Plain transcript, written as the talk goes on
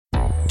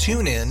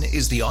TuneIn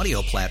is the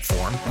audio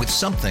platform with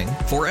something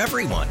for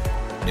everyone.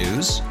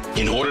 News.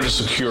 In order to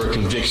secure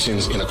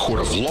convictions in a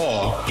court of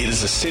law, it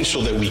is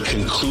essential that we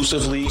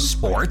conclusively.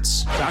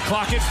 Sports. Shot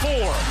clock at 4.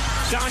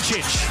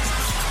 Doncic.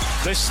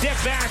 The step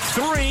back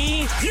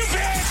 3. You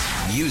bet.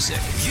 Music.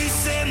 You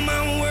set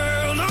my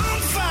world on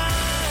fire.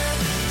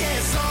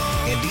 Yes,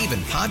 and even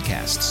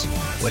podcasts.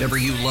 Whatever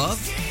you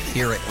love,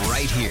 hear it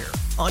right here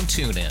on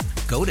TuneIn.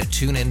 Go to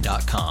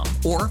TuneIn.com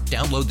or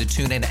download the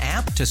TuneIn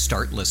app to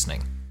start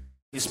listening.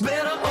 It's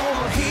better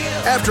over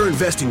here. After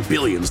investing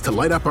billions to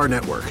light up our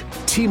network,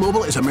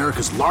 T-Mobile is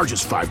America's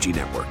largest 5G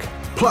network.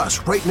 Plus,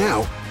 right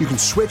now, you can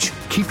switch,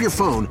 keep your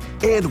phone,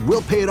 and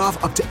we'll pay it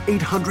off up to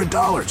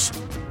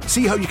 $800.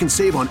 See how you can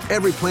save on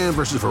every plan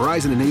versus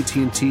Verizon and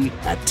AT&T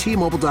at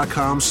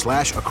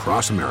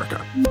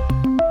T-Mobile.com/across-America.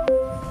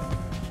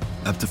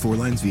 Up to 4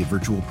 lines via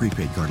virtual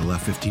prepaid card. Allow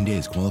 15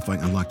 days. Qualifying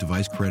unlocked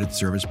device credit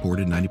service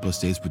ported 90-plus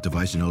states with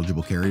device and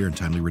eligible carrier and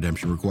timely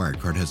redemption required.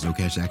 Card has no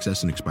cash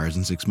access and expires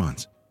in 6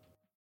 months.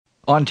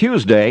 On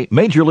Tuesday,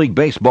 Major League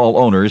Baseball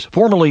owners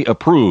formally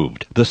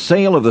approved the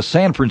sale of the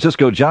San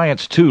Francisco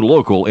Giants to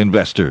local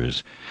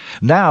investors.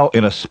 Now,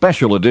 in a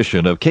special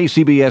edition of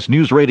KCBS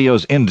News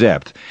Radio's In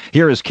Depth,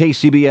 here is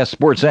KCBS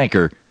sports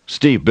anchor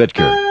Steve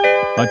Bitker.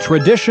 A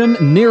tradition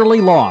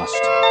nearly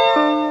lost.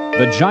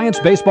 The Giants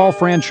baseball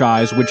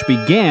franchise, which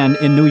began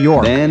in New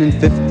York. Then in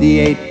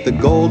 58, the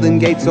Golden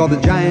Gate saw the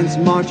Giants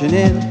marching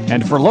in.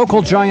 And for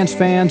local Giants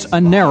fans,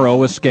 a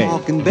narrow escape.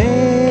 Talking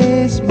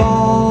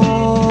baseball,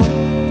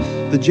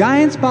 the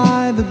Giants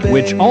by the bay.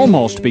 Which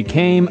almost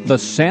became the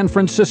San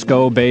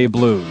Francisco Bay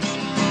Blues.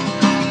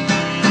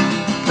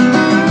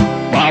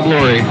 Bob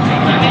Lurie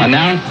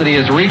announced that he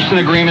has reached an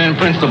agreement in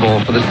principle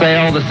for the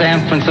sale of the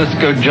San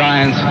Francisco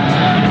Giants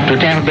to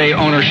Tampa Bay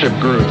ownership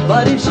group.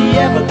 But if she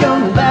ever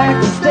comes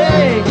back to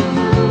stay,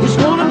 it's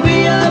gonna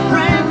be a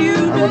brand new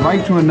day. I would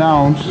like to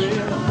announce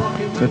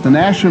that the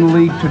National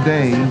League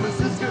today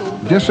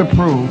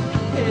disapproved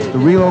the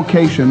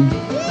relocation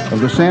of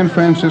the San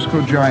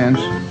Francisco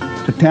Giants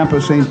to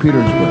Tampa, St.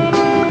 Petersburg.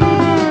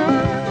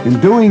 In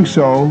doing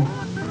so,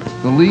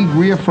 the league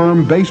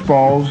reaffirmed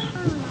baseball's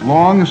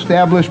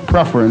long-established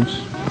preference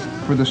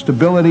for the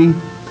stability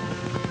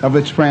of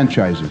its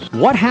franchises.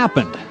 What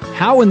happened?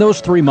 How in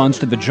those 3 months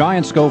did the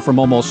Giants go from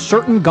almost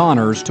certain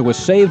goners to a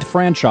saved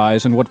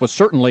franchise in what was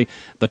certainly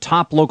the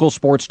top local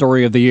sports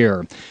story of the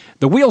year?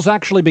 The wheels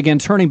actually began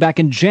turning back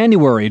in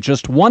January,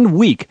 just 1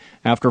 week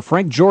after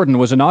Frank Jordan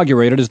was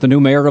inaugurated as the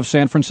new mayor of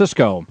San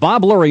Francisco.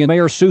 Bob Lurie and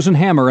Mayor Susan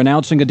Hammer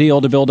announcing a deal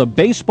to build a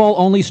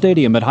baseball-only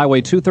stadium at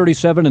Highway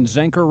 237 and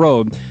Zenker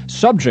Road,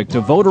 subject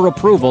to voter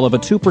approval of a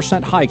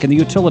 2% hike in the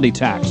utility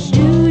tax.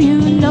 Do you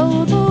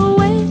know the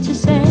way to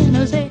San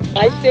Jose?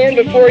 I stand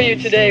before you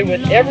today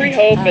with every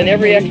hope and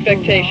every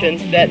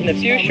expectation that in a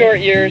few short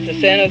years the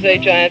San Jose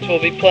Giants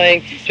will be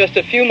playing just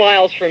a few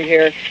miles from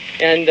here,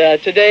 and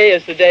today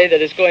is the day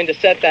that is going to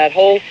set that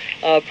whole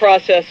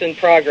process in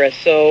progress.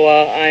 So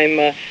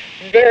I'm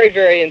very,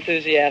 very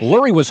enthusiastic.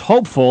 Lurie was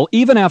hopeful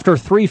even after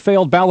 3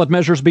 failed ballot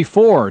measures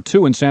before,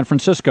 2 in San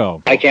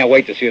Francisco. I can't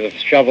wait to see the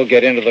shovel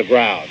get into the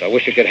ground. I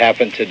wish it could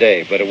happen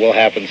today, but it will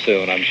happen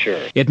soon, I'm sure.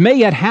 It may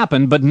yet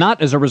happen, but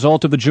not as a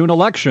result of the June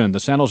election. The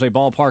San Jose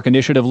Ballpark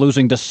Initiative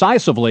losing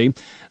decisively.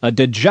 A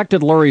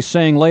dejected Lurie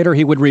saying later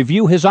he would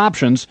review his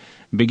options,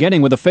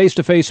 beginning with a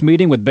face-to-face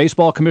meeting with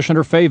Baseball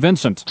Commissioner Fay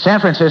Vincent.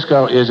 San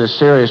Francisco is a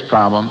serious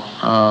problem.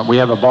 We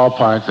have a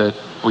ballpark that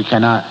we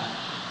cannot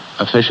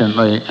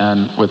efficiently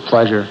and with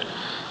pleasure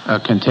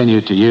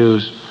continue to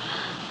use.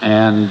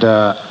 And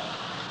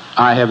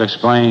I have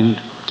explained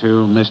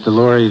to Mr.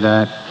 Lurie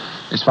that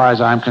as far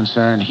as I'm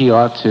concerned, he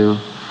ought to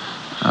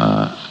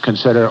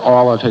consider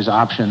all of his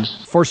options.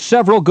 For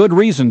several good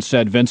reasons,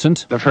 said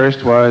Vincent. The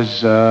first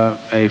was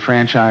a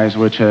franchise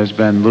which has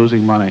been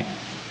losing money.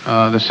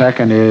 The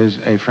second is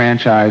a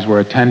franchise where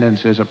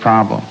attendance is a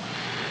problem.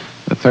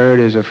 The third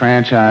is a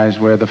franchise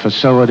where the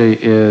facility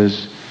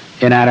is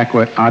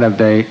inadequate, out of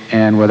date,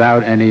 and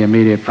without any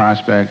immediate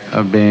prospect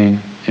of being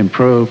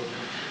improved.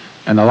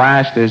 And the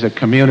last is a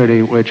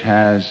community which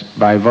has,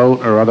 by vote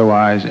or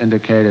otherwise,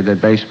 indicated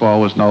that baseball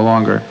was no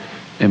longer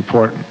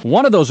important.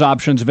 One of those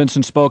options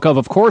Vincent spoke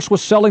of course,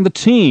 was selling the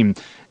team.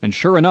 And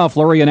sure enough,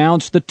 Lurie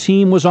announced the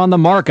team was on the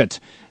market.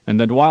 And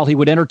that while he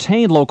would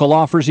entertain local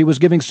offers, he was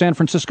giving San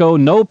Francisco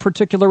no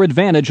particular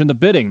advantage in the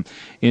bidding.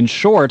 In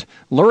short,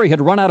 Lurie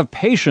had run out of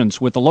patience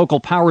with the local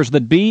powers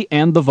that be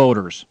and the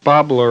voters.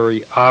 Bob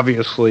Lurie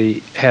obviously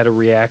had a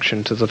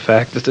reaction to the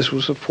fact that this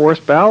was a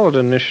forced ballot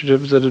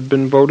initiative that had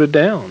been voted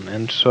down.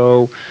 And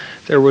so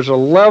there was a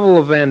level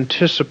of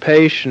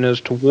anticipation as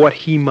to what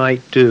he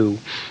might do.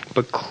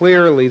 But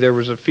clearly there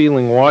was a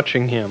feeling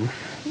watching him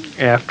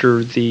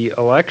after the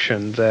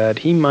election that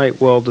he might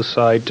well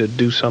decide to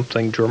do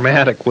something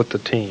dramatic with the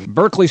team.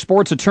 Berkeley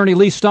sports attorney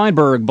Lee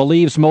Steinberg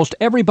believes most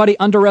everybody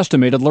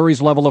underestimated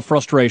Lurie's level of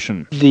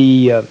frustration.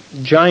 The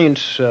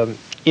Giants'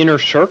 inner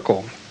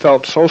circle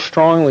felt so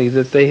strongly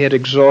that they had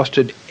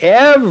exhausted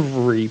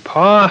every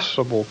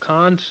possible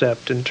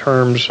concept in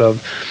terms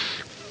of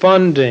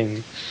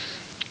funding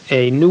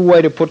a new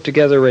way to put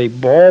together a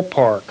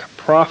ballpark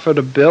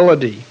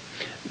profitability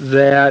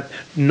that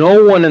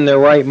no one in their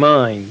right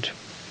mind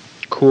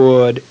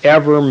could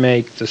ever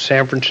make the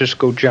San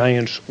Francisco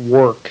Giants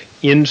work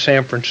in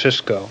San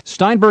Francisco.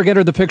 Steinberg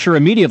entered the picture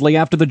immediately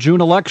after the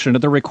June election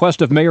at the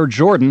request of Mayor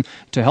Jordan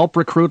to help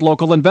recruit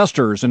local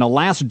investors in a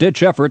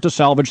last-ditch effort to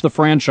salvage the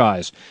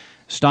franchise.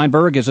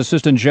 Steinberg, his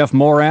assistant Jeff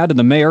Morad, and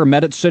the mayor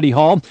met at City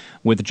Hall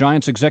with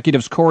Giants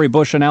executives Corey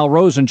Bush and Al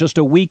Rosen just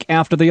a week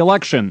after the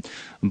election.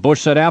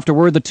 Bush said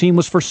afterward the team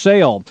was for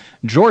sale.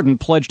 Jordan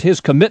pledged his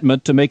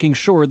commitment to making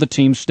sure the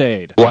team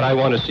stayed. What I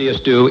want to see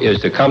us do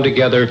is to come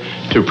together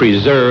to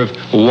preserve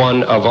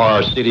one of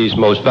our city's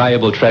most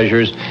valuable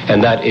treasures,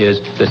 and that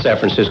is the San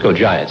Francisco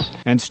Giants.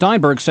 And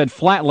Steinberg said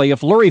flatly if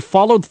Lurie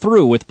followed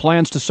through with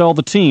plans to sell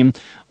the team,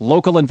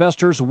 local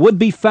investors would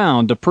be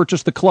found to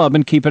purchase the club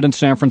and keep it in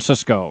San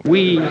Francisco.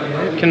 We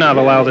cannot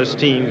allow this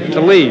team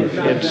to leave.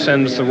 It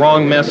sends the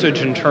wrong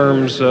message in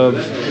terms of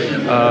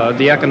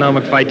the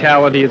economic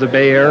vitality of the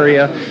Bay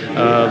Area.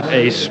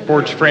 A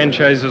sports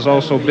franchise is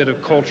also a bit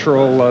of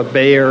cultural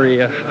Bay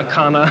Area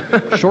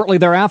icona. Shortly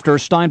thereafter,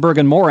 Steinberg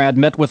and Morad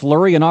met with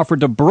Lurie and offered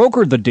to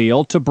broker the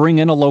deal to bring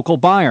in a local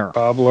buyer.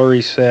 Bob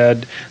Lurie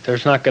said,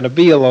 there's not going to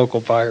be a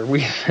local buyer.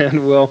 We said,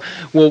 well,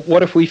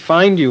 what if we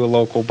find you a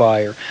local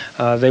buyer?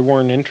 They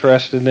weren't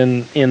interested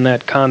in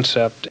that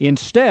concept.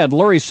 Instead,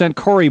 Lurie sent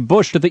Corey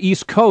Bush to the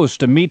East Coast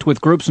to meet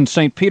with groups in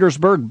St.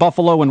 Petersburg,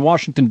 Buffalo, and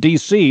Washington,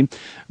 D.C.,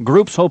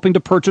 groups hoping to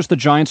purchase the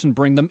Giants and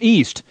bring them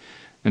east.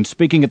 And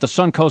speaking at the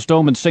Suncoast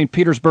Dome in St.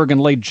 Petersburg in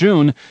late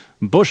June,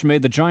 Bush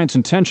made the Giants'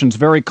 intentions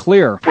very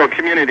clear. Well,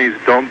 communities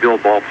don't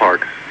build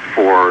ballparks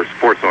for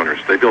sports owners.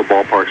 They build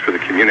ballparks for the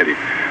community.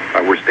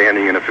 We're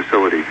standing in a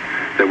facility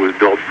that was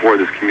built for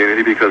this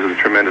community because of the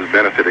tremendous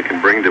benefit it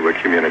can bring to a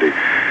community.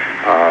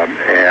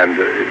 And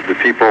the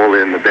people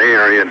in the Bay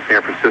Area and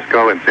San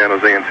Francisco and San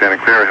Jose and Santa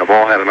Clara have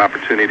all had an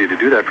opportunity to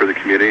do that for the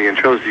community and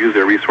chose to use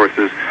their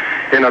resources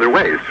in other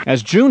ways.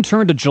 As June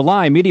turned to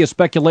July, media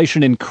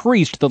speculation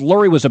increased that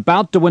Lurie was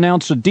about to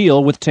announce a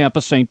deal with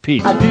Tampa St.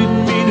 Pete. I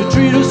didn't mean to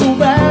treat her so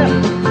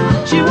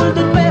bad. She was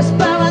the best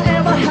pal I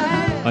ever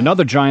had.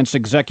 Another Giants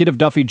executive,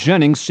 Duffy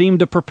Jennings, seemed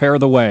to prepare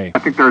the way. I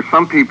think there are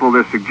some people,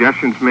 there's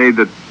suggestions made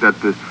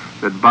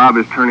that Bob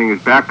is turning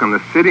his back on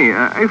the city.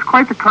 It's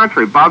quite the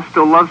contrary. Bob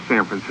still loves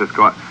San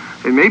Francisco.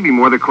 It may be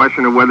more the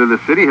question of whether the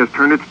city has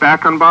turned its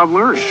back on Bob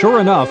Lurie.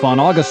 Sure enough, on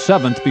August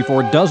 7th,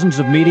 before dozens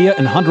of media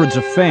and hundreds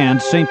of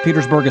fans, St.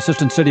 Petersburg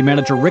Assistant City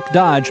Manager Rick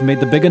Dodge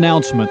made the big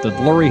announcement that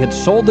Lurie had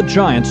sold the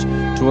Giants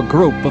to a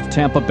group of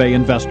Tampa Bay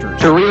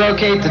investors. To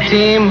relocate the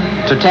team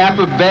to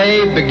Tampa Bay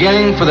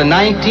beginning for the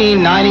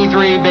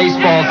 1993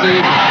 baseball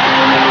season.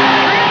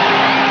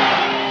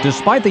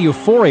 Despite the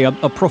euphoria,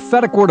 a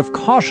prophetic word of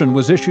caution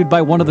was issued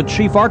by one of the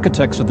chief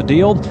architects of the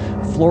deal,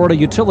 Florida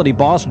utility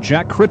boss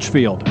Jack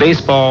Critchfield.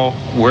 Baseball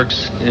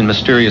works in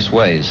mysterious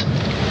ways.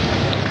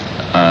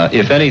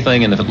 If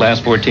anything, in the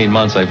last 14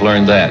 months, I've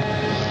learned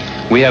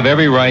that. We have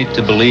every right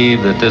to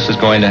believe that this is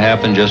going to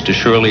happen just as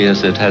surely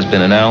as it has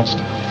been announced.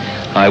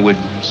 I would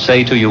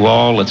say to you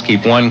all, let's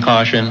keep one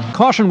caution.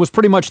 Caution was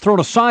pretty much thrown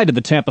aside in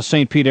the Tampa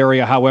St. Pete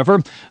area,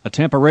 however. A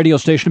Tampa radio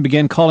station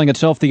began calling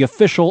itself the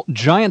official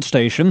Giant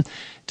station.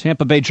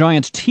 Tampa Bay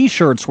Giants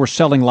T-shirts were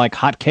selling like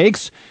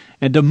hotcakes.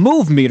 And a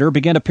move meter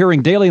began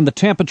appearing daily in the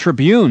Tampa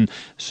Tribune,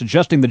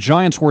 suggesting the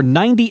Giants were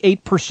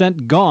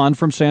 98% gone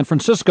from San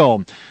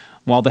Francisco.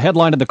 While the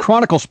headline of the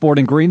Chronicle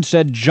Sporting Green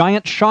said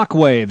Giant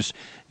Shockwaves.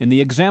 In the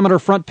Examiner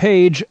front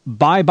page,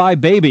 Bye Bye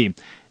Baby.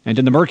 And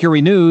in the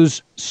Mercury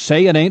News,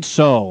 Say It Ain't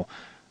So.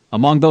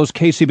 Among those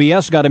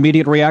KCBS got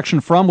immediate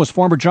reaction from was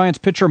former Giants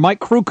pitcher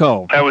Mike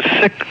Krukow. I was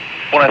sick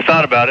when I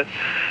thought about it.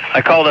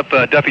 I called up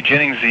Duffy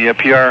Jennings, the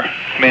PR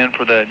man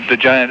for the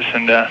Giants,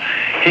 and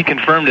he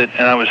confirmed it,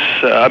 and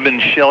I've been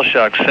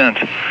shell-shocked since.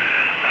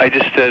 I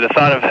just, the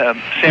thought of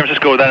San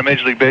Francisco without a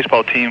Major League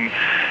Baseball team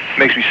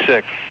makes me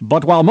sick.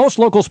 But while most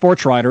local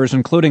sports writers,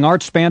 including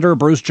Art Spander,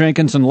 Bruce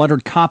Jenkins, and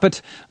Leonard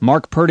Coppett,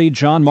 Mark Purdy,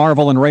 John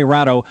Marvel, and Ray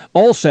Ratto,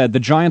 all said the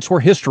Giants were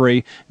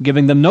history,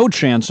 giving them no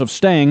chance of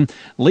staying,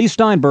 Lee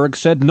Steinberg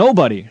said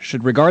nobody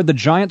should regard the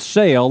Giants'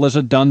 sale as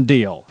a done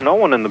deal. No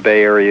one in the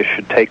Bay Area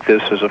should take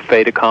this as a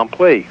fait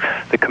accompli.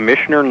 The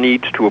commissioner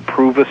needs to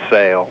approve a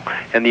sale,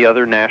 and the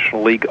other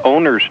National League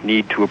owners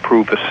need to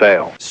approve a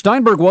sale.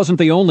 Steinberg wasn't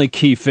the only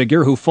key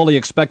figure who fully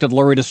expected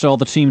Lurie to sell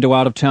the team to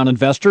out-of-town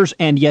investors,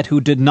 and yet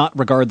who did not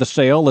regard the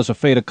sale as a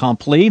fait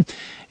accompli.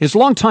 His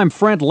longtime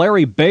friend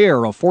Larry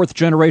Baer, a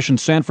fourth-generation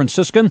San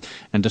Franciscan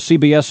and a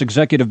CBS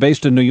executive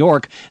based in New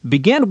York,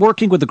 began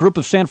working with a group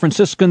of San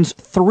Franciscans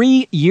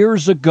 3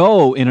 years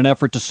ago in an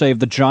effort to save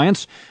the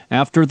Giants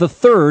after the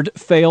third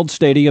failed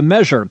stadium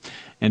measure,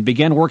 and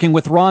began working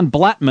with Ron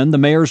Blattman, the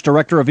mayor's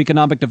director of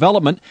economic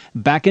development,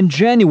 back in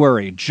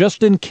January,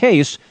 just in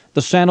case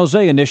the San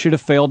Jose initiative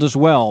failed as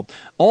well.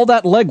 All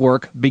that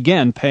legwork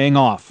began paying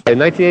off. In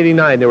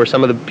 1989, there were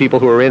some of the people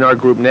who are in our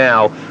group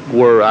now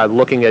were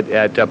looking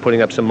at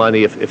putting up some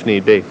money if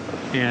need be.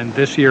 And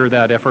this year,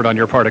 that effort on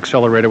your part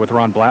accelerated with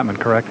Ron Blattman,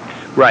 correct?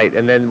 Right,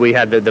 and then we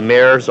had the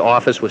mayor's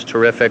office was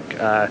terrific,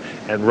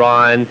 and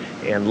Ron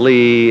and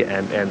Lee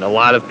and a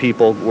lot of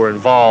people were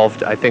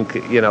involved. I think,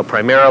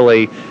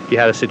 primarily you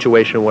had a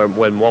situation where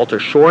when Walter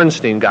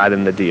Shorenstein got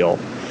in the deal,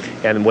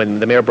 and when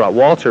the mayor brought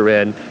Walter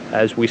in,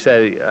 as we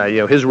said,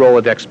 his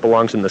Rolodex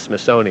belongs in the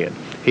Smithsonian.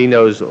 He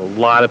knows a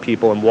lot of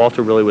people, and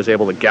Walter really was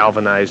able to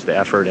galvanize the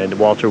effort, and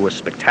Walter was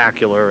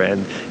spectacular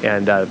and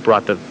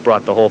brought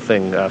the whole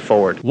thing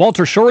forward.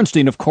 Walter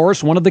Shorenstein, of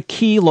course, one of the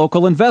key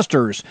local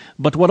investors.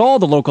 But what all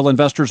the local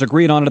investors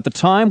agreed on at the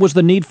time was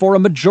the need for a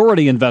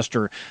majority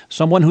investor,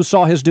 someone who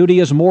saw his duty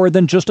as more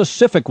than just a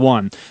civic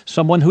one,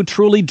 someone who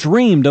truly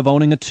dreamed of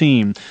owning a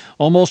team.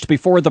 Almost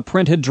before the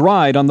print had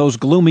dried on those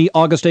gloomy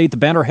August 8th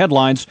banner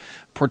headlines,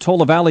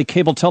 Portola Valley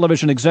cable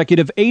television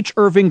executive H.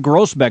 Irving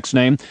Grossbeck's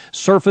name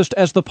surfaced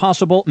as the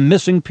possible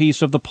missing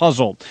piece of the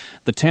puzzle.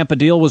 The Tampa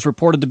deal was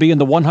reported to be in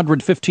the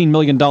 $115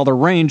 million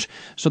range,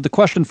 so the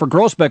question for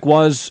Grossbeck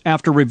was,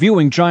 after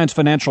reviewing Giants'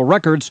 financial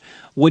records,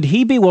 would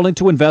he be willing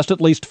to invest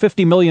at least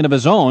 $50 million of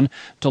his own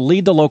to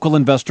lead the local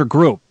investor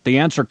group? The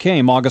answer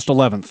came August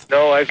 11th.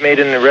 No, I've made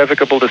an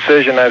irrevocable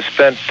decision. I've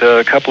spent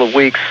a couple of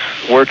weeks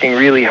working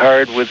really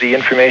hard with the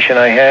information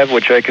I have,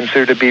 which I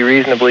consider to be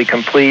reasonably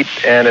complete,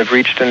 and have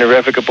reached an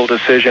irrevocable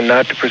decision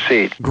not to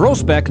proceed.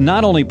 Grossbeck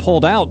not only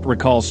pulled out,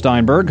 recalls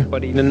Steinberg,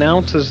 but he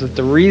announces that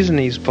the reason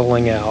he's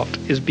pulling out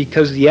is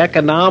because the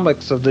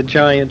economics of the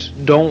Giants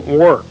don't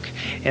work,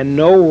 and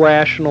no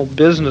rational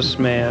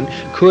businessman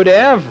could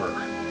ever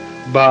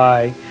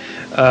buy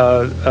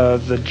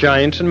the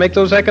Giants and make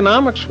those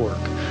economics work.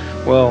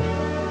 Well,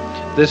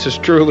 this is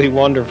truly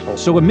wonderful.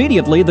 So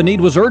immediately, the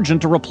need was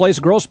urgent to replace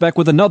Grossbeck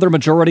with another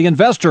majority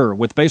investor,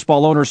 with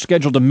baseball owners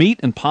scheduled to meet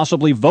and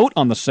possibly vote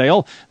on the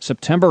sale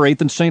September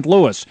 8th in St.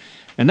 Louis.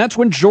 And that's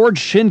when George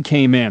Shinn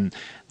came in.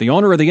 The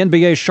owner of the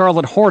NBA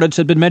Charlotte Hornets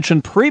had been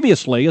mentioned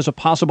previously as a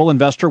possible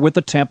investor with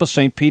the Tampa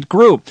St. Pete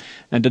Group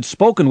and had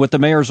spoken with the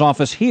mayor's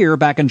office here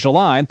back in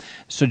July,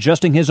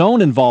 suggesting his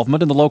own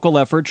involvement in the local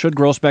effort should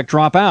Grossbeck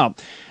drop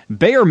out.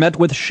 Bayer met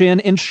with Shinn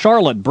in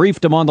Charlotte,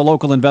 briefed him on the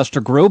local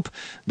investor group,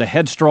 the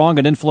headstrong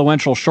and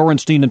influential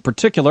Shorenstein in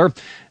particular,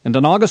 and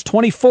on August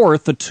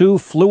 24th, the two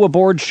flew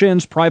aboard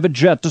Shinn's private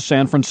jet to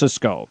San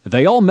Francisco.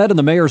 They all met in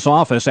the mayor's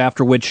office,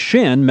 after which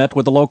Shinn met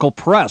with the local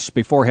press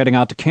before heading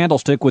out to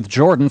Candlestick with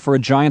Jordan for a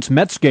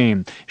Giants-Mets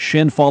game,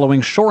 Shinn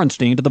following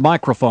Shorenstein to the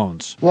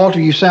microphones.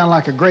 Walter, you sound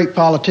like a great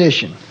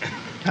politician,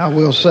 I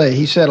will say.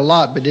 He said a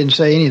lot but didn't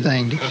say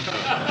anything.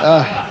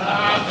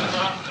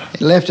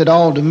 He left it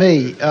all to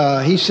me.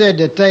 He said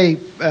that they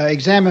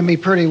examined me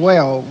pretty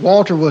well.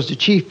 Walter was the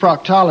chief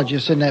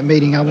proctologist in that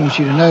meeting, I want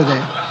you to know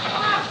that.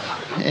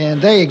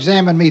 And they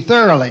examined me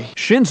thoroughly.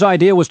 Shinn's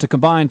idea was to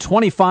combine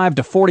 $25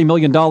 to $40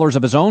 million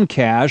of his own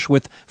cash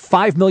with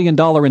 $5 million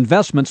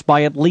investments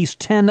by at least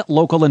 10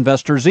 local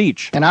investors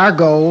each. And our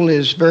goal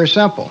is very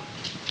simple.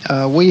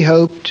 We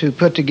hope to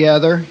put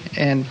together,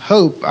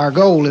 our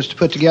goal is to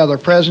put together a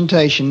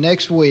presentation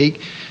next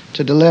week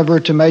to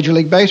deliver to Major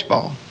League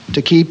Baseball,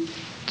 to keep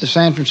the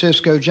San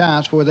Francisco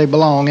Giants where they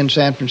belong in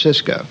San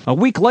Francisco. A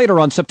week later,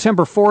 on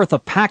September 4th, a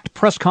packed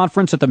press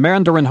conference at the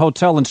Mandarin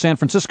Hotel in San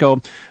Francisco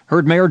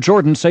heard Mayor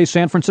Jordan say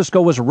San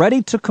Francisco was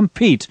ready to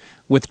compete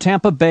with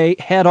Tampa Bay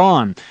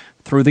head-on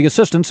through the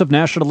assistance of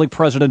National League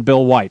President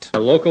Bill White. Our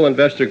local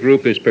investor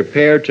group is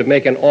prepared to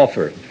make an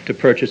offer to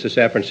purchase the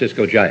San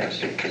Francisco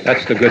Giants.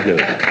 That's the good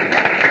news.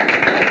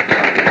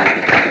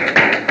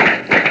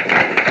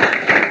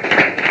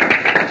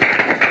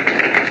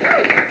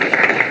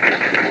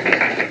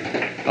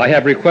 I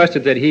have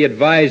requested that he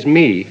advise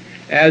me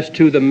as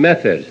to the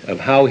method of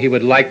how he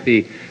would like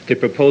the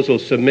proposal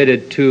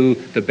submitted to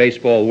the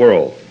baseball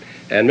world.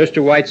 And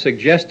Mr. White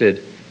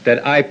suggested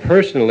that I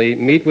personally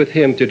meet with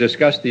him to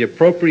discuss the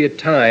appropriate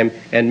time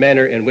and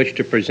manner in which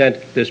to present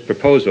this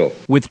proposal.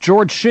 With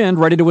George Shinn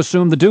ready to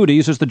assume the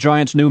duties as the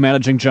Giants' new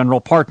managing general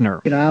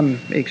partner. I'm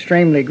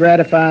extremely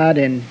gratified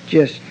and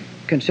just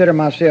consider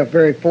myself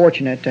very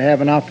fortunate to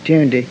have an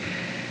opportunity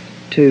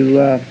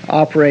to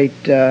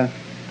operate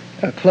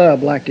a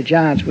club like the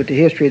Giants with the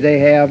history they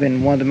have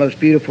in one of the most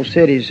beautiful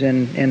cities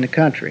in the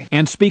country.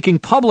 And speaking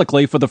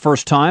publicly for the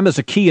first time as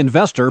a key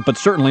investor, but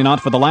certainly not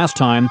for the last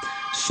time,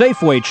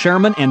 Safeway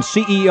Chairman and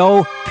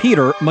CEO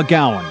Peter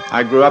Magowan.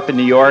 I grew up in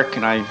New York,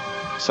 and I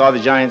saw the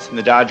Giants and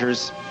the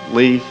Dodgers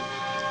leave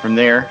from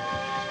there.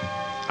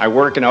 I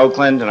work in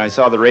Oakland, and I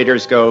saw the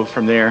Raiders go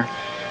from there.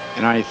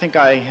 And I think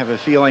I have a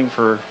feeling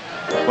for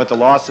what the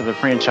loss of a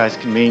franchise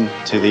can mean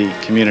to the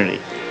community.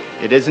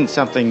 It isn't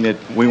something that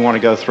we want to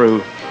go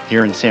through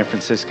here in San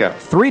Francisco.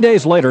 3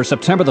 days later,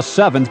 September the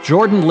 7th,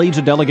 Jordan leads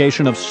a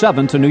delegation of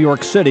 7 to New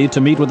York City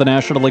to meet with the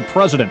National League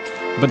president.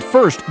 But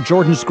first,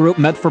 Jordan's group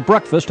met for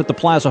breakfast at the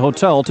Plaza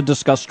Hotel to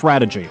discuss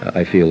strategy.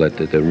 I feel that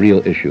the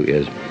real issue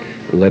is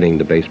letting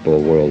the baseball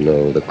world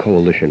know the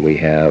coalition we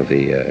have,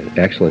 the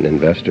excellent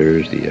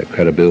investors, the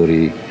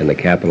credibility and the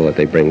capital that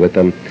they bring with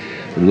them,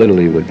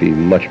 literally would be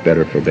much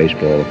better for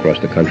baseball across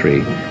the country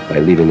by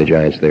leaving the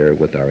Giants there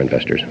with our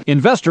investors.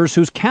 Investors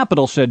whose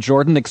capital, said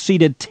Jordan,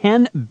 exceeded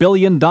 $10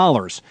 billion.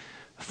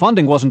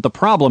 Funding wasn't the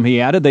problem,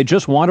 he added. They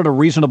just wanted a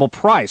reasonable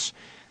price.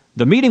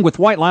 The meeting with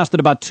White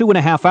lasted about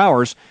 2.5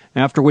 hours,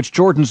 after which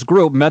Jordan's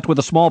group met with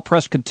a small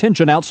press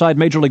contingent outside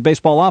Major League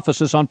Baseball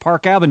offices on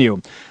Park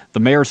Avenue. The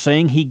mayor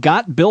saying he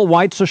got Bill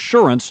White's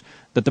assurance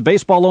that the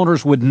baseball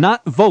owners would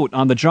not vote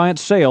on the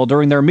Giants' sale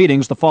during their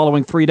meetings the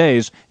following 3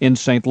 days in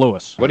St.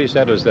 Louis. What he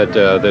said was that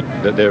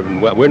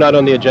we're not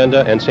on the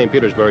agenda and St.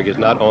 Petersburg is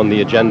not on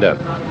the agenda,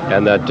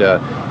 and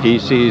that he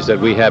sees that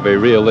we have a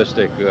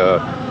realistic,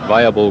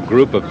 viable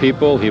group of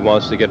people. He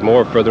wants to get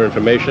more further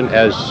information,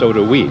 as so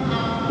do we.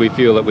 We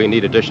feel that we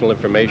need additional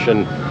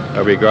information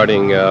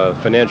regarding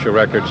financial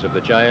records of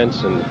the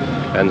Giants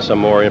and some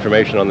more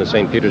information on the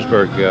St.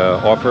 Petersburg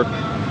offer,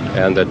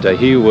 and that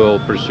he will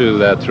pursue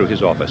that through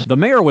his office. The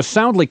mayor was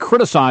soundly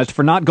criticized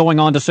for not going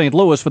on to St.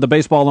 Louis for the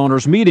baseball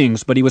owners'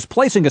 meetings, but he was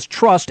placing his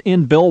trust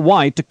in Bill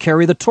White to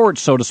carry the torch,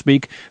 so to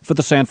speak, for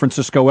the San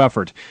Francisco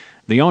effort.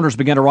 The owners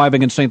began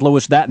arriving in St.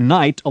 Louis that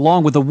night,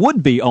 along with the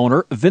would-be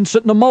owner,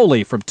 Vincent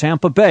Namoli from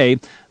Tampa Bay,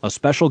 a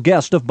special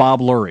guest of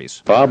Bob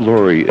Lurie's. Bob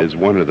Lurie is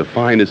one of the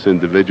finest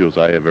individuals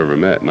I have ever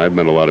met, and I've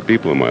met a lot of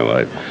people in my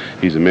life.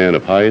 He's a man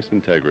of highest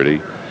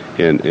integrity,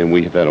 and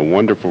we have had a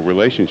wonderful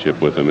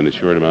relationship with him in a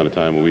short amount of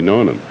time when we've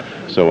known him.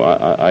 So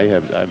I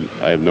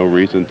have no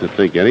reason to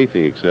think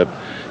anything except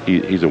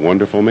he's a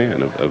wonderful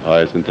man of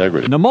highest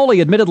integrity.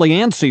 Namoli admittedly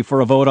antsy for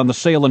a vote on the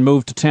sale and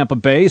move to Tampa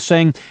Bay,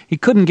 saying he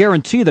couldn't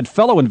guarantee that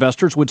fellow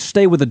investors would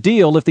stay with the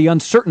deal if the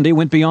uncertainty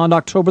went beyond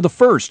October the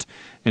 1st,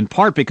 in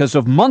part because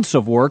of months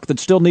of work that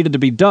still needed to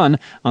be done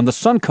on the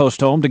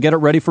Suncoast home to get it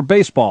ready for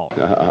baseball.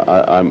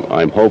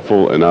 I'm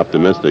hopeful and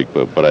optimistic,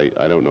 but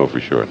I don't know for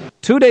sure.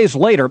 2 days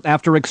later,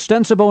 after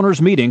extensive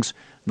owners' meetings,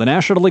 the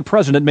National League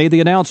president made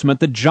the announcement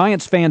that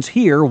Giants fans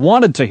here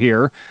wanted to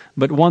hear,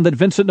 but one that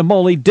Vincent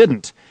Namoli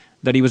didn't,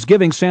 that he was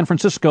giving San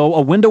Francisco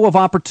a window of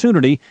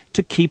opportunity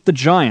to keep the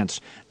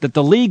Giants, that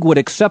the league would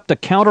accept a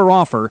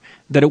counteroffer,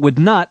 that it would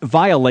not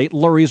violate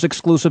Lurie's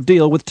exclusive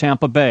deal with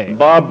Tampa Bay.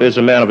 Bob is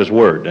a man of his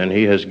word, and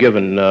he has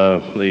given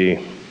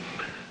the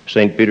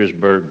St.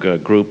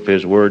 Petersburg group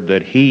his word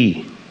that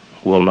he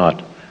will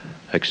not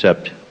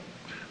accept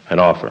an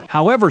offer.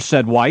 However,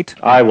 said White,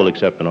 I will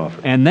accept an offer.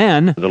 And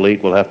then the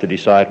league will have to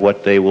decide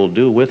what they will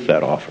do with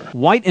that offer.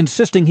 White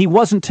insisting he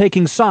wasn't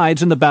taking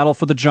sides in the battle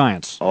for the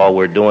Giants. All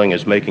we're doing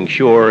is making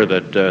sure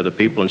that the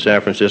people in San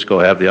Francisco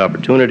have the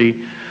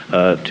opportunity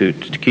to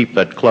keep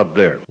that club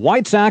there.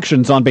 White's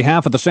actions on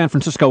behalf of the San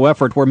Francisco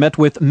effort were met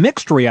with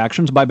mixed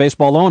reactions by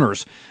baseball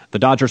owners. The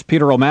Dodgers'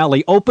 Peter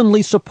O'Malley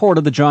openly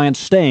supported the Giants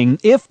staying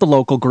if the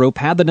local group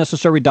had the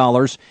necessary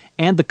dollars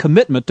and the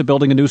commitment to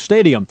building a new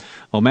stadium.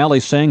 O'Malley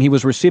saying he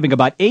was receiving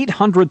about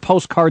 800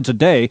 postcards a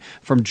day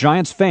from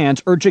Giants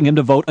fans urging him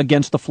to vote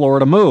against the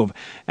Florida move,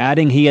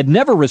 adding he had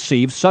never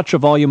received such a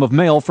volume of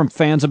mail from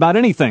fans about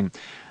anything.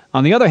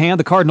 On the other hand,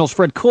 the Cardinals'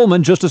 Fred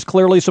Kuhlman just as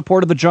clearly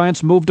supported the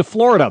Giants' move to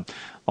Florida.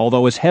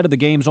 Although as head of the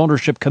game's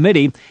ownership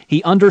committee,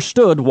 he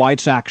understood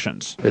White's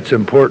actions. It's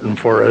important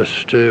for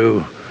us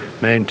to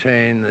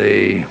maintain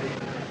the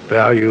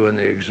value and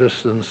the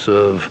existence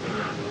of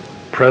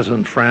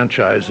present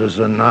franchises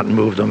and not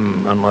move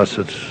them unless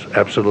it's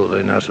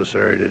absolutely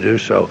necessary to do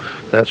so.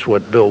 That's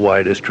what Bill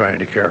White is trying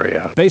to carry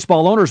out.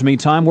 Baseball owners,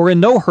 meantime, were in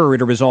no hurry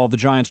to resolve the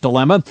Giants'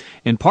 dilemma,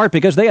 in part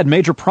because they had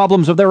major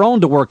problems of their own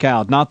to work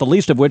out, not the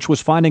least of which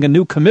was finding a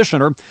new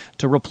commissioner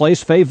to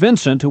replace Fay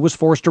Vincent, who was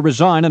forced to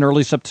resign in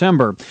early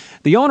September.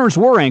 The owners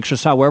were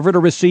anxious, however, to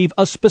receive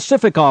a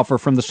specific offer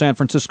from the San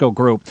Francisco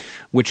group,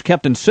 which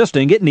kept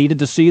insisting it needed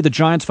to see the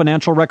Giants'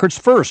 financial records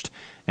first.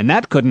 And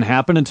that couldn't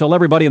happen until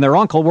everybody and their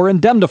uncle were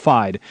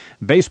indemnified.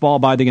 Baseball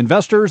by the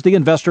investors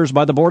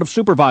by the Board of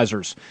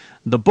Supervisors.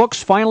 The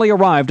books finally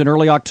arrived in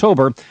early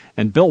October,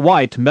 and Bill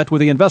White met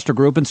with the investor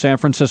group in San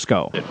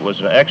Francisco. It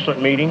was an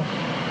excellent meeting.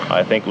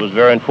 I think it was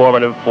very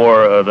informative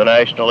for the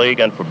National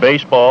League and for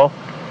baseball.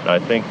 And I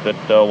think that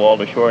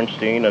Walter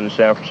Shorenstein and the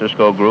San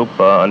Francisco group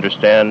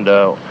understand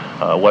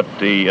what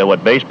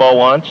baseball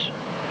wants.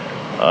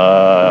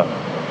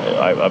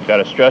 I've got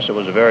to stress it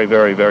was a very,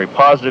 very, very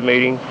positive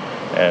meeting.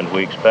 And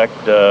we expect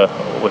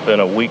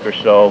within a week or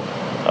so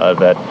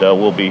that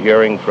we'll be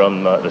hearing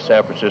from the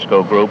San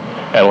Francisco group,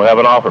 and we'll have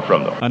an offer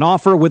from them. An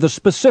offer with a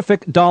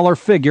specific dollar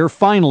figure,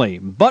 finally.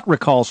 But,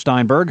 recalls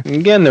Steinberg,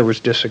 again, there was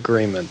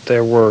disagreement.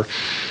 There were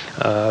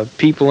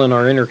people in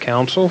our inner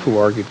council who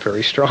argued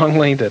very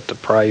strongly that the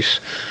price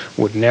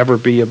would never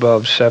be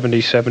above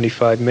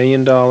 $75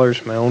 million.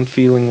 My own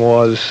feeling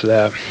was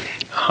that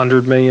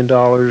 $100 million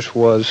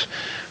was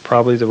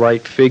probably the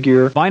right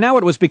figure. By now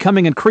it was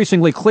becoming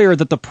increasingly clear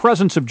that the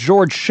presence of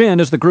George Shinn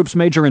as the group's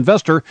major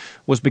investor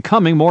was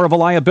becoming more of a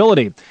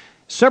liability.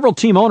 Several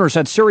team owners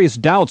had serious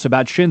doubts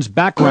about Shinn's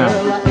background.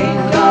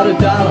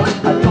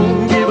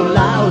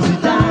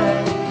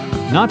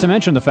 Not to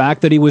mention the fact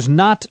that he was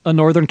not a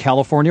Northern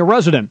California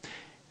resident.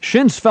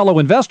 Shin's fellow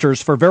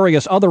investors, for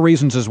various other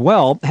reasons as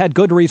well, had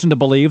good reason to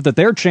believe that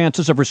their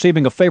chances of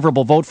receiving a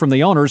favorable vote from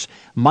the owners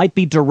might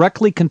be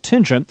directly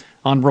contingent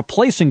on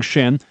replacing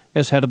Shin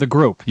as head of the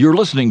group. You're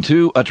listening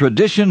to A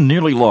Tradition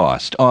Nearly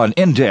Lost on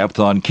In Depth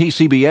on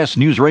KCBS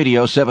News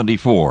Radio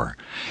 74.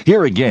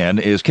 Here again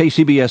is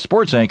KCBS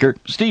sports anchor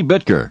Steve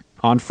Bitker.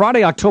 On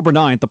Friday, October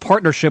 9th, the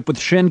partnership with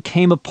Shin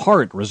came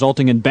apart,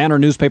 resulting in banner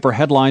newspaper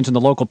headlines in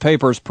the local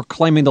papers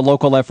proclaiming the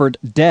local effort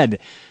dead.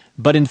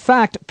 But in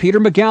fact, Peter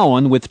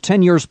Magowan, with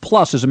 10 years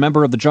plus as a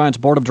member of the Giants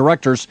board of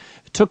directors,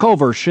 took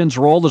over Shin's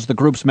role as the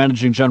group's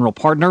managing general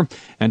partner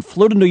and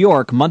flew to New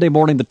York Monday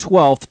morning the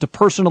 12th to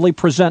personally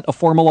present a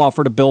formal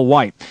offer to Bill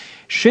White.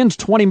 Shin's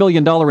 $20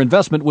 million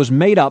investment was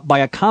made up by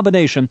a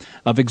combination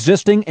of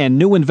existing and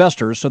new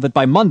investors so that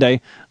by Monday,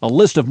 a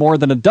list of more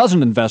than a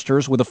dozen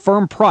investors with a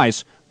firm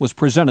price was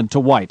presented to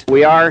White.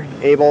 We are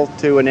able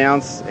to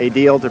announce a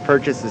deal to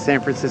purchase the San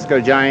Francisco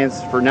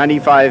Giants for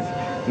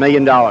 $95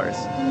 million.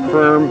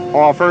 Firm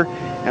offer,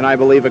 and I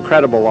believe a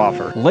credible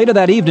offer. Later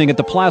that evening at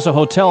the Plaza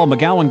Hotel,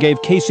 Magowan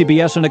gave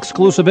KCBS an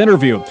exclusive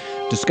interview,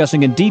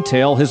 discussing in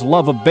detail his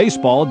love of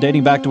baseball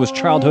dating back to his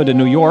childhood in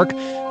New York,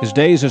 his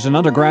days as an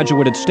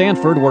undergraduate at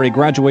Stanford, where he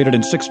graduated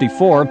in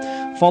 '64,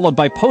 followed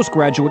by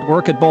postgraduate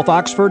work at both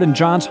Oxford and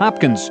Johns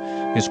Hopkins,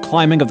 his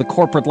climbing of the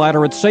corporate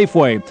ladder at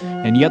Safeway,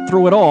 and yet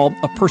through it all,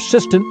 a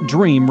persistent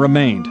dream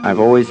remained. I've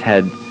always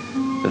had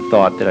the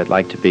thought that I'd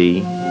like to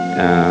be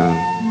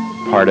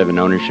part of an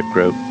ownership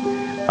group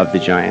of the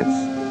Giants.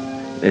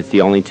 It's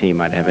the only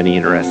team I'd have any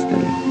interest in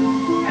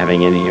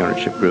having any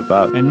ownership group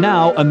of. And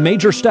now a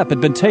major step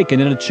had been taken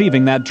in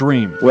achieving that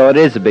dream. Well, it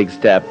is a big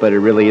step, but it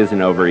really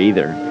isn't over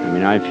either. I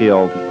mean, I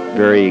feel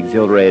very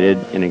exhilarated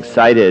and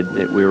excited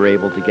that we were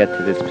able to get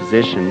to this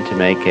position to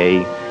make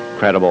a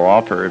credible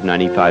offer of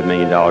 $95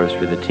 million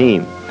for the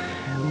team.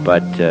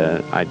 But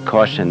I'd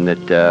caution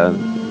that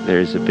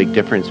there's a big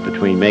difference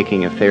between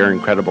making a fair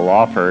and credible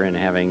offer and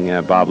having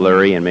Bob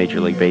Lurie and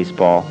Major League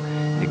Baseball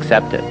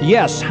accept it.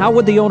 Yes, how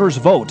would the owners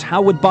vote?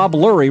 How would Bob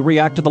Lurie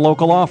react to the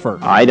local offer?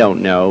 I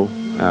don't know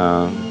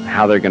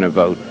how they're going to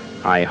vote.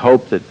 I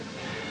hope that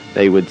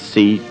they would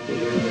see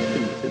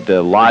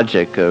the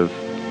logic of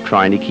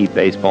trying to keep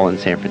baseball in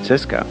San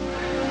Francisco.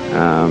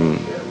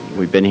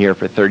 We've been here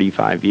for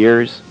 35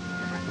 years.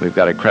 We've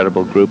got a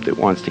credible group that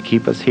wants to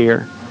keep us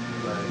here.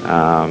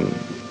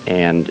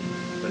 And,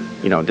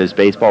 you know, does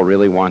baseball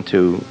really want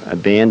to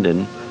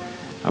abandon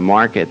a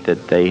market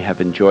that they have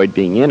enjoyed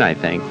being in, I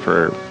think,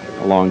 for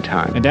a long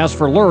time? And as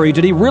for Lurie,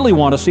 did he really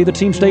want to see the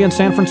team stay in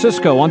San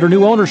Francisco under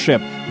new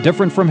ownership,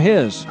 different from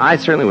his? I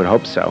certainly would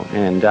hope so.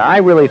 And I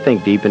really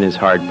think deep in his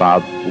heart,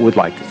 Bob would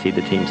like to see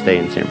the team stay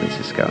in San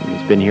Francisco.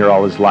 He's been here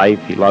all his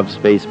life. He loves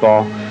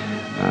baseball.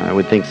 I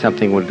would think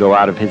something would go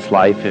out of his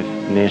life if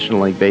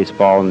National League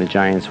Baseball and the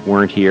Giants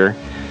weren't here.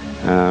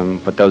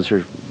 But those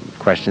are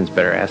questions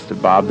better asked of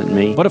Bob than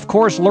me. But of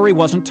course, Lurie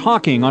wasn't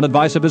talking on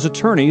advice of his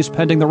attorneys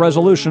pending the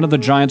resolution of the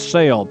Giants'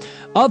 sale.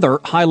 Other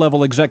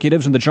high-level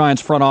executives in the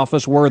Giants' front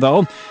office were,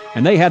 though,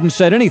 and they hadn't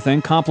said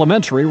anything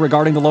complimentary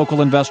regarding the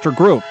local investor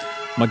group.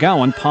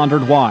 Magowan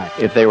pondered why.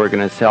 If they were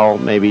going to sell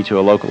maybe to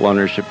a local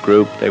ownership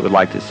group, they would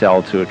like to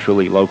sell to a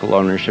truly local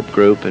ownership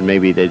group, and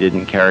maybe they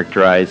didn't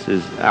characterize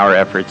our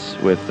efforts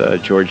with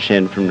George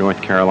Shin from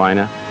North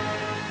Carolina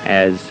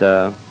as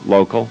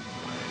local.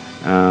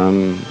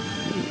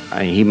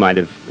 He might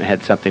have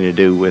had something to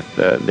do with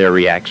their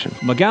reaction.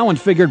 Magowan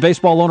figured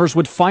baseball owners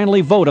would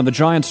finally vote on the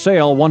Giants'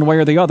 sale one way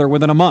or the other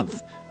within a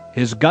month.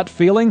 His gut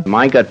feeling?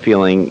 My gut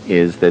feeling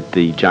is that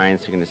the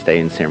Giants are going to stay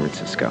in San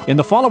Francisco. In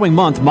the following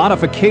month,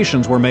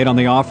 modifications were made on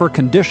the offer,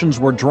 conditions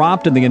were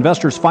dropped, and the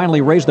investors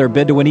finally raised their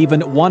bid to an even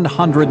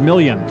 $100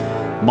 million.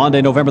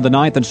 Monday, November the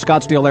 9th in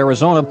Scottsdale,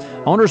 Arizona,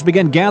 owners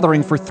began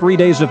gathering for 3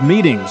 days of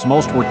meetings.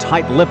 Most were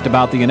tight-lipped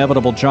about the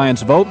inevitable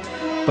Giants vote.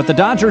 But the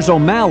Dodgers'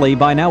 O'Malley,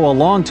 by now a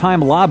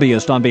longtime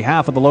lobbyist on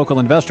behalf of the local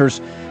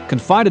investors,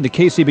 confided to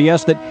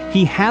KCBS that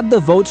he had the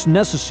votes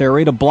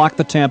necessary to block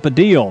the Tampa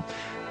deal.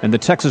 And the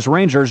Texas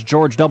Rangers'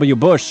 George W.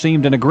 Bush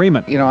seemed in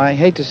agreement. You know, I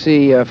hate to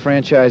see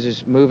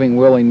franchises moving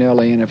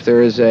willy-nilly, and if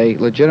there is a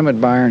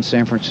legitimate buyer in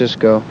San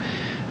Francisco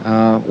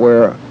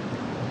where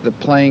the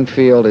playing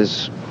field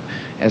is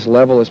as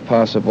level as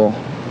possible,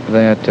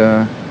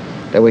 that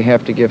we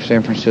have to give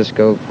San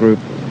Francisco group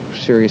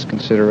serious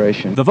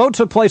consideration. The vote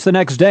took place the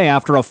next day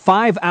after a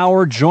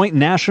 5-hour joint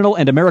National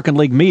and American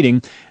League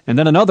meeting and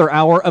then another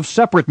hour of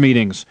separate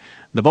meetings.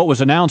 The vote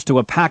was announced to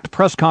a packed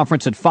press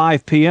conference at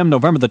 5 p.m.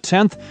 November the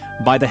 10th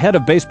by the head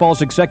of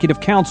baseball's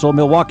Executive Council,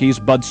 Milwaukee's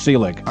Bud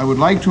Selig. I would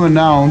like to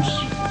announce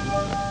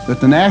that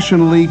the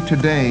National League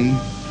today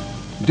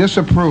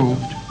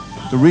disapproved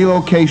the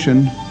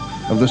relocation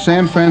of the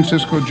San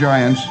Francisco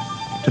Giants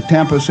to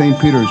Tampa, St.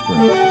 Petersburg.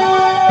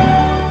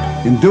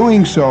 In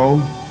doing so,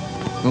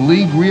 the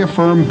league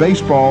reaffirmed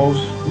baseball's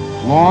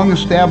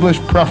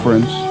long-established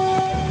preference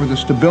for the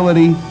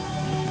stability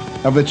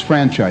of its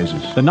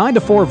franchises. The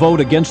 9-4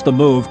 vote against the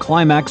move,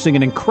 climaxing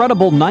an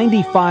incredible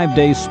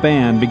 95-day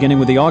span, beginning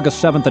with the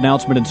August 7th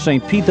announcement in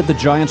St. Pete that the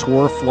Giants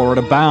were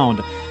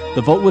Florida-bound.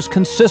 the vote was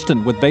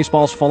consistent with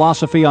baseball's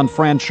philosophy on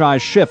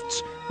franchise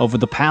shifts over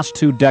the past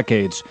 2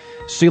 decades.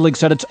 Selig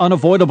said it's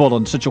unavoidable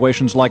in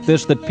situations like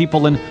this that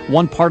people in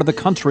one part of the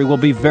country will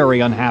be very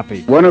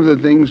unhappy. One of the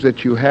things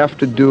that you have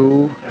to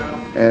do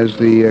as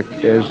the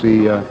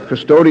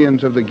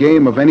custodians of the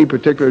game of any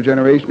particular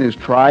generation is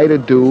try to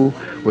do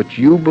what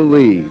you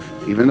believe,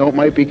 even though it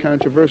might be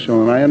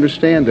controversial, and I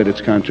understand that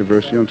it's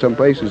controversial in some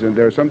places, and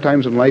there are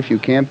sometimes in life you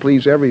can't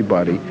please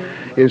everybody,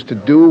 is to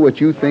do what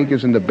you think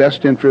is in the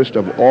best interest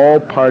of all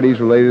parties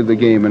related to the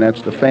game, and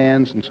that's the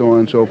fans and so on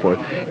and so forth.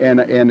 And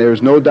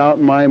there's no doubt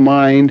in my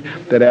mind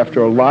that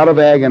after a lot of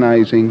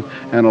agonizing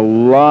and a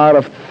lot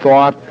of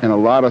thought and a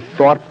lot of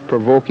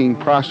thought-provoking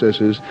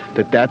processes,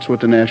 that's what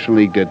the National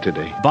League did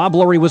today. Bob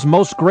Lurie was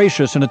most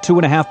gracious in a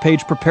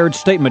 2.5-page prepared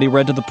statement he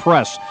read to the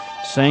press,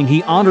 saying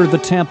he honored the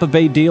Tampa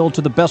Bay deal to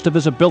the best of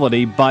his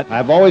ability, but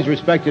I've always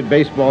respected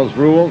baseball's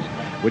rules,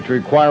 which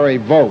require a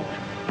vote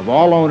of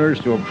all owners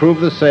to approve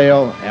the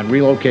sale and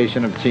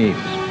relocation of teams.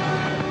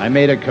 I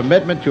made a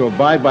commitment to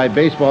abide by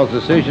baseball's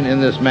decision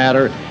in this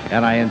matter,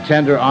 and I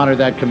intend to honor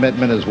that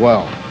commitment as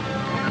well.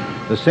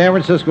 The San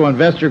Francisco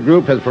Investor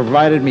Group has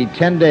provided me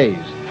 10 days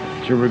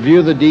to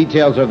review the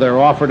details of their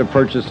offer to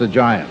purchase the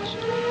Giants.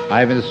 I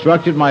have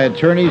instructed my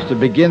attorneys to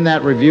begin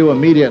that review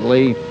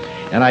immediately,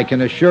 and I can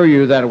assure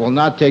you that it will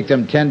not take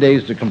them 10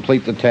 days to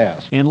complete the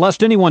task. And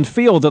lest anyone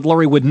feel that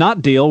Lurie would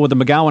not deal with the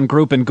Magowan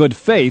Group in good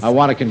faith, I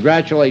want to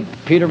congratulate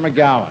Peter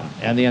Magowan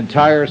and the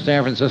entire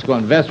San Francisco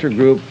Investor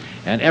Group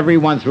and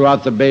everyone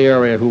throughout the Bay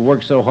Area who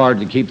worked so hard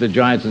to keep the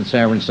Giants in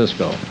San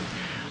Francisco.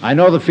 I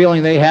know the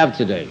feeling they have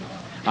today.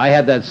 I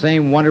had that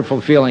same wonderful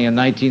feeling in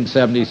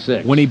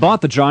 1976. when he bought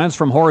the Giants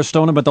from Horace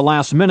Stoneham at the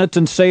last minute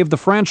and saved the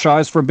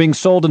franchise from being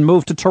sold and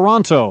moved to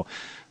Toronto.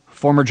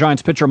 Former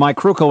Giants pitcher Mike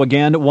Krukow,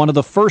 again, one of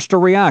the first to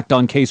react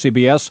on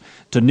KCBS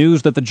to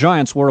news that the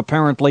Giants were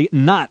apparently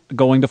not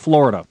going to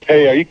Florida.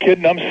 Hey, are you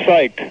kidding? I'm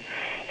psyched.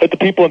 Let the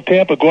people in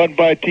Tampa go out and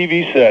buy a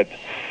TV set.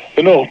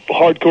 There are no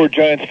hardcore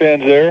Giants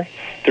fans there.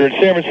 They're in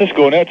San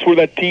Francisco, and that's where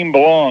that team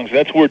belongs.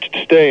 That's where it should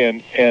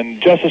stay,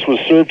 and justice was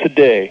served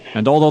today.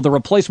 And although the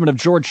replacement of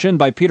George Shinn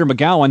by Peter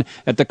Magowan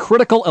at the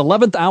critical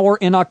 11th hour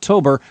in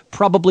October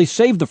probably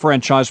saved the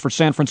franchise for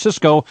San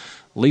Francisco,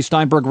 Lee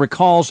Steinberg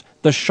recalls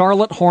the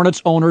Charlotte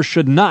Hornets owner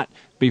should not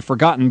be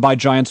forgotten by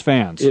Giants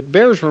fans. It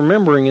bears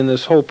remembering in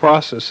this whole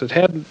process that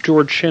had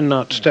George Shinn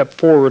not stepped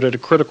forward at a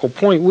critical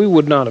point, we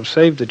would not have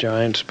saved the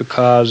Giants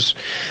because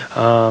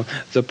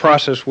the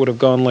process would have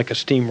gone like a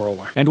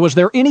steamroller. And was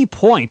there any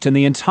point in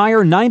the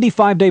entire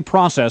 95-day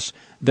process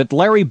that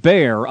Larry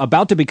Baer,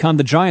 about to become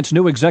the Giants'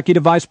 new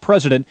executive vice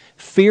president,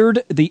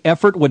 feared the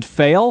effort would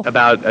fail?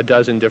 About a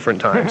dozen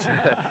different times.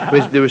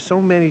 There were so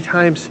many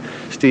times,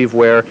 Steve,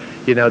 where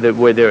we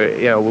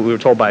were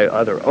told by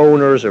other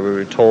owners, or we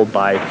were told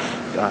by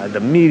the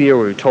media,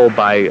 we were told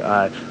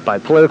by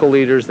political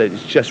leaders that it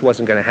just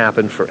wasn't going to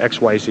happen for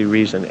XYZ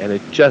reason. And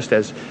it just,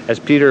 as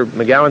Peter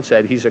Magowan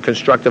said, he's a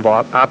constructive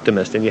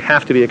optimist, and you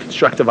have to be a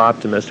constructive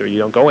optimist or you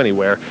don't go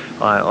anywhere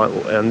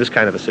on this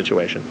kind of a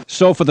situation.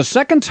 So for the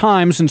second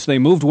time since they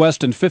moved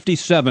west in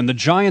 '57, the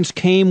Giants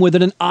came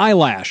within an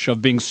eyelash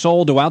of being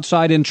sold to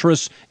outside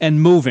interests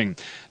and moving.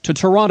 To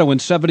Toronto in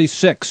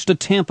 '76, to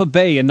Tampa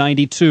Bay in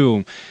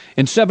 '92.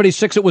 In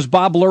 '76, it was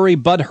Bob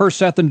Lurie, Bud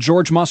Herseth, and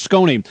George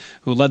Moscone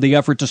who led the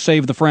effort to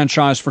save the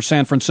franchise for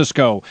San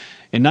Francisco.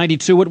 In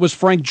 '92, it was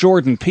Frank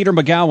Jordan, Peter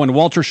Magowan,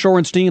 Walter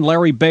Shorenstein,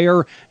 Larry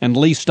Baer, and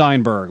Lee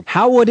Steinberg.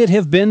 How would it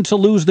have been to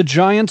lose the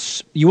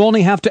Giants? You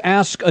only have to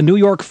ask a New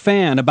York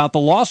fan about the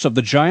loss of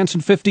the Giants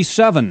in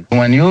 '57.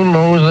 When you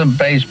lose a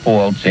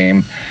baseball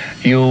team,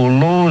 you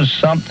lose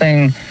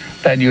something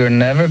that you're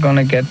never going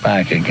to get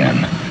back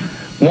again.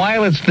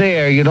 While it's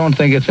there, you don't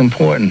think it's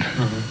important.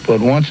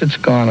 But once it's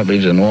gone, it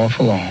leaves an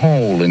awful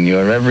hole in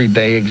your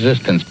everyday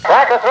existence.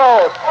 Cracker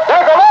throws.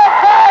 There's a long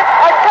pass.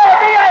 It's going to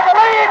be, I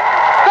believe,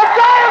 the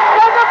Giants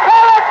win the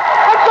pennant.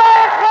 The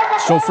Giants win the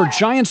pennant. So for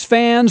Giants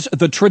fans,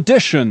 the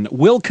tradition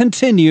will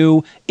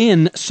continue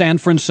in San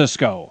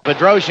Francisco.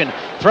 Bedrosian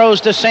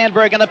throws to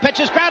Sandberg, and the pitch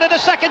is grounded to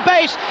second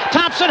base.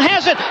 Thompson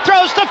has it,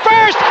 throws to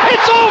first.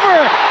 It's over.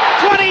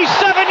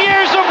 27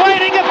 years of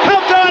waiting have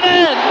come to an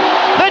end.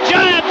 The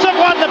Giants have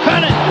won the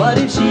pennant. But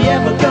if she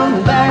ever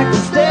comes back to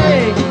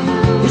stay,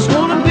 it's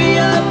gonna be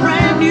a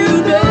brand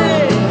new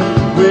day.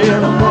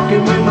 Well, I'm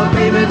walking with my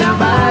baby down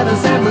by the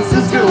San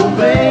Francisco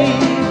Bay.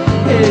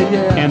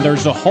 Yeah. And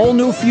there's a whole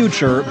new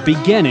future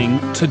beginning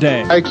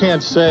today. I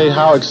can't say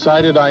how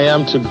excited I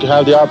am to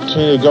have the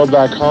opportunity to go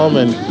back home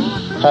and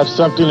have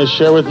something to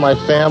share with my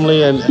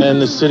family and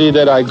the city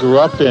that I grew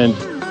up in.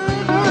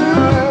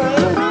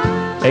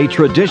 A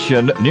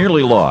Tradition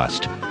Nearly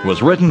Lost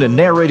was written and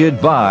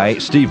narrated by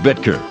Steve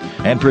Bitker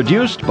and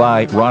produced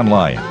by Ron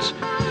Lyons.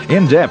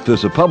 In Depth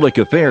is a public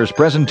affairs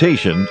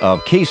presentation of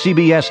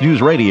KCBS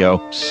News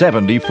Radio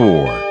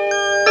 74.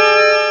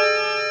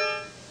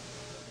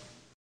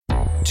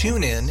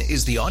 TuneIn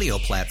is the audio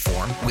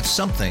platform with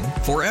something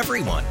for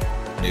everyone.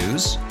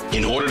 News.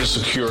 In order to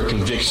secure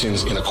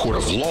convictions in a court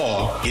of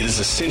law, it is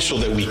essential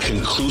that we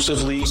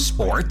conclusively.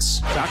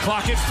 Sports. Shot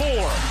clock at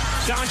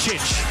 4.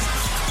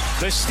 Doncic.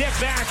 The step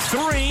back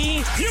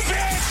three. You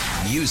bet.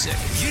 Music.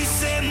 You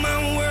set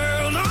my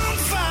world on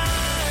fire.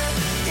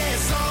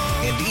 Yes,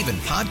 and even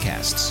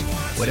podcasts.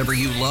 Whatever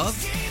you love,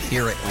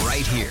 hear it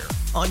right here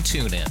on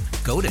TuneIn.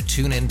 Go to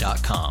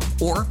TuneIn.com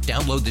or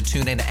download the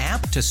TuneIn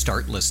app to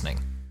start listening.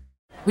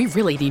 We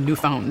really need new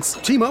phones.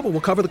 T-Mobile will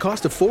cover the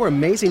cost of 4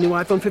 amazing new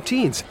iPhone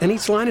 15s, and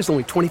each line is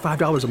only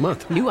 $25 a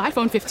month. New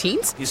iPhone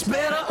 15s? It's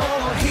better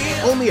over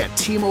here. Only at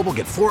T-Mobile,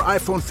 get 4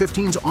 iPhone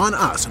 15s on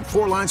us and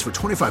 4 lines for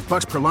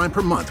 $25 per line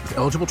per month with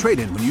eligible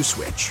trade-in when you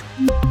switch.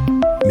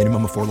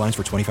 Minimum of 4 lines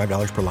for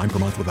 $25 per line per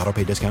month with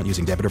autopay discount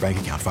using debit or bank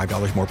account.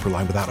 $5 more per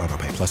line without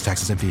autopay, plus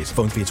taxes and fees.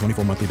 Phone fee at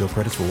 24 monthly bill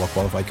credits for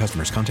well-qualified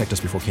customers. Contact us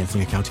before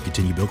canceling account to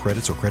continue bill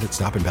credits or credit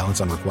stop and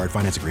balance on required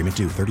finance agreement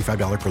due.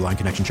 $35 per line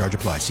connection charge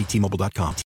applies. See T-Mobile.com.